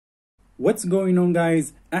What's going on,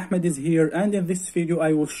 guys? Ahmed is here, and in this video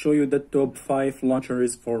I will show you the top 5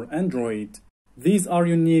 launchers for Android. These are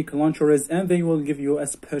unique launchers and they will give you a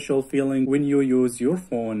special feeling when you use your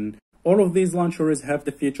phone. All of these launchers have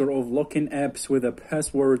the feature of locking apps with a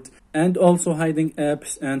password and also hiding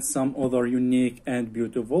apps and some other unique and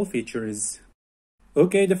beautiful features.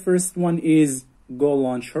 Okay, the first one is Go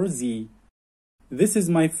Launcher Z. This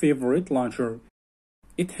is my favorite launcher.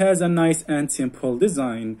 It has a nice and simple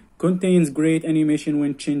design, contains great animation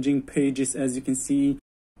when changing pages. As you can see,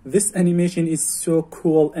 this animation is so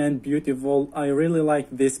cool and beautiful. I really like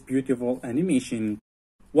this beautiful animation.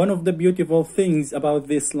 One of the beautiful things about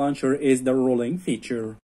this launcher is the rolling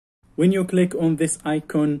feature. When you click on this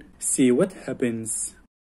icon, see what happens.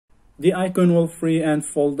 The icon will free and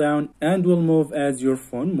fall down and will move as your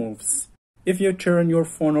phone moves. If you turn your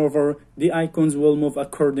phone over, the icons will move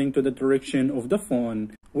according to the direction of the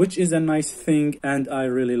phone, which is a nice thing and I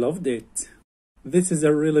really loved it. This is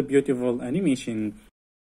a really beautiful animation.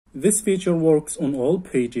 This feature works on all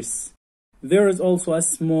pages. There is also a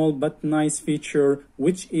small but nice feature,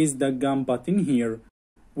 which is the gum button here.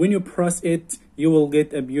 When you press it, you will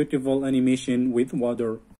get a beautiful animation with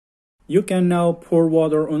water. You can now pour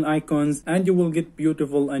water on icons and you will get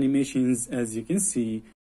beautiful animations, as you can see.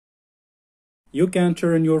 You can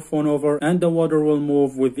turn your phone over and the water will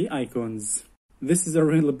move with the icons. This is a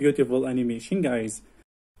really beautiful animation, guys.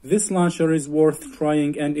 This launcher is worth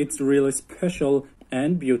trying and it's really special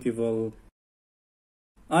and beautiful.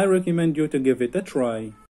 I recommend you to give it a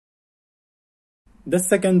try. The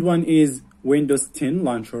second one is Windows 10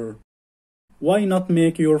 Launcher. Why not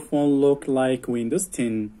make your phone look like Windows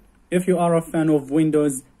 10? If you are a fan of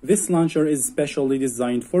Windows, this launcher is specially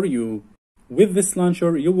designed for you. With this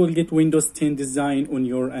launcher, you will get Windows 10 design on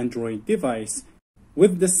your Android device.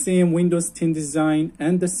 With the same Windows 10 design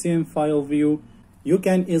and the same file view, you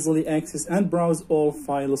can easily access and browse all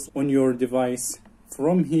files on your device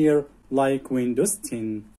from here like Windows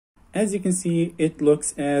 10. As you can see, it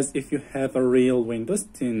looks as if you have a real Windows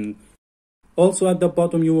 10. Also at the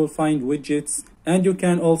bottom you will find widgets and you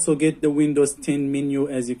can also get the Windows 10 menu,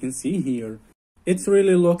 as you can see here. It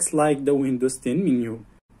really looks like the Windows 10 menu.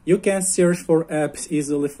 You can search for apps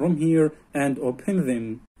easily from here and open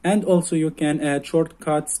them. And also you can add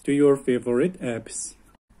shortcuts to your favorite apps.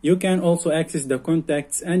 You can also access the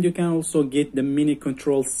contacts and you can also get the mini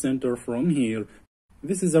control center from here.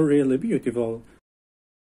 This is a really beautiful.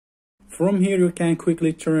 From here you can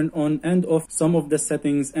quickly turn on and off some of the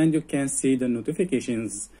settings and you can see the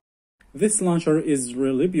notifications. This launcher is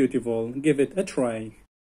really beautiful. Give it a try.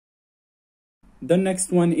 The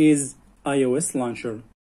next one is iOS Launcher.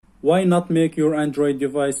 Why not make your Android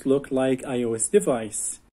device look like iOS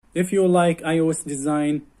device? If you like iOS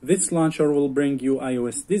design, this launcher will bring you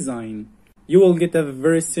iOS design. You will get a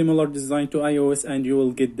very similar design to iOS and you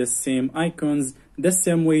will get the same icons, the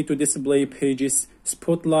same way to display pages,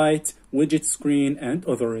 spotlight, widget screen and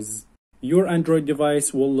others. Your Android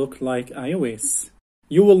device will look like iOS.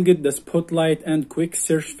 You will get the spotlight and quick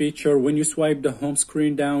search feature when you swipe the home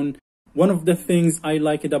screen down. One of the things I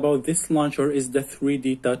liked about this launcher is the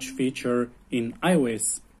 3D touch feature in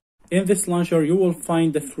iOS. In this launcher, you will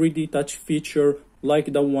find the 3D touch feature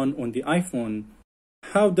like the one on the iPhone.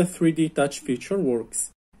 How the 3D touch feature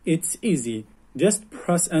works? It's easy. Just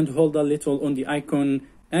press and hold a little on the icon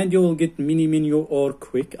and you will get mini menu or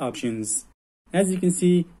quick options. As you can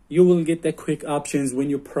see, you will get the quick options when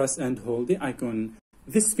you press and hold the icon.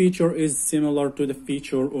 This feature is similar to the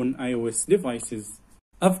feature on iOS devices.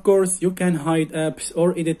 Of course, you can hide apps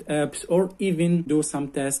or edit apps or even do some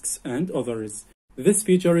tasks and others. This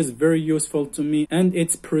feature is very useful to me and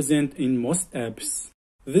it's present in most apps.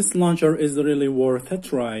 This launcher is really worth a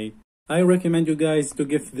try. I recommend you guys to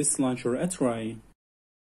give this launcher a try.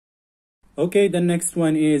 Okay, the next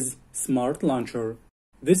one is Smart Launcher.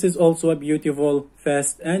 This is also a beautiful,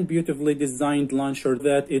 fast and beautifully designed launcher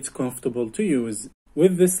that it's comfortable to use.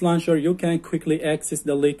 With this launcher, you can quickly access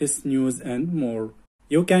the latest news and more.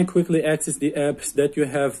 You can quickly access the apps that you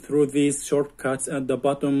have through these shortcuts at the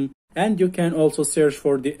bottom, and you can also search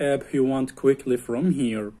for the app you want quickly from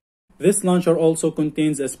here. This launcher also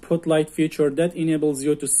contains a spotlight feature that enables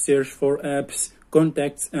you to search for apps,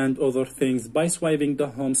 contacts and other things by swiping the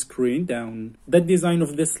home screen down. The design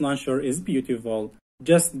of this launcher is beautiful.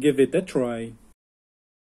 Just give it a try.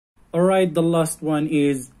 Alright, the last one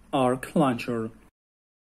is Arc Launcher.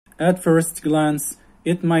 At first glance,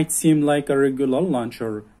 it might seem like a regular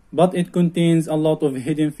launcher, but it contains a lot of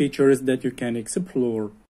hidden features that you can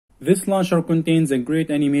explore. This launcher contains a great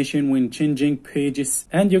animation when changing pages,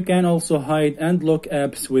 and you can also hide and lock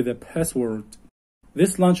apps with a password.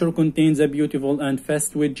 This launcher contains a beautiful and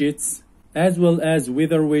fast widgets, as well as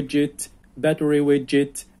weather widget, battery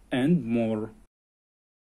widget, and more.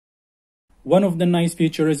 One of the nice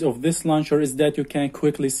features of this launcher is that you can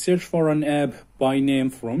quickly search for an app by name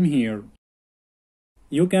from here.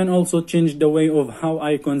 You can also change the way of how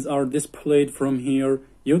icons are displayed from here.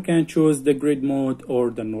 You can choose the grid mode or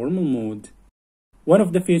the normal mode. One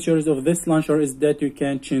of the features of this launcher is that you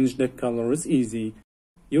can change the colors easy.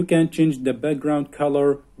 You can change the background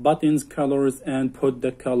color, buttons colors, and put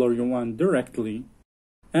the color you want directly.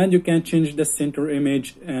 And you can change the center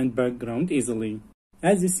image and background easily.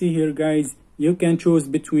 As you see here guys, you can choose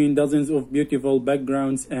between dozens of beautiful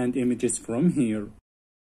backgrounds and images from here.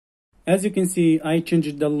 As you can see, I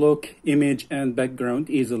changed the look, image, and background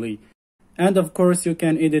easily. And of course, you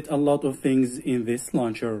can edit a lot of things in this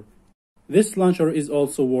launcher. This launcher is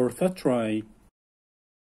also worth a try.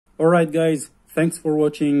 Alright guys, thanks for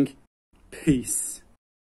watching. Peace.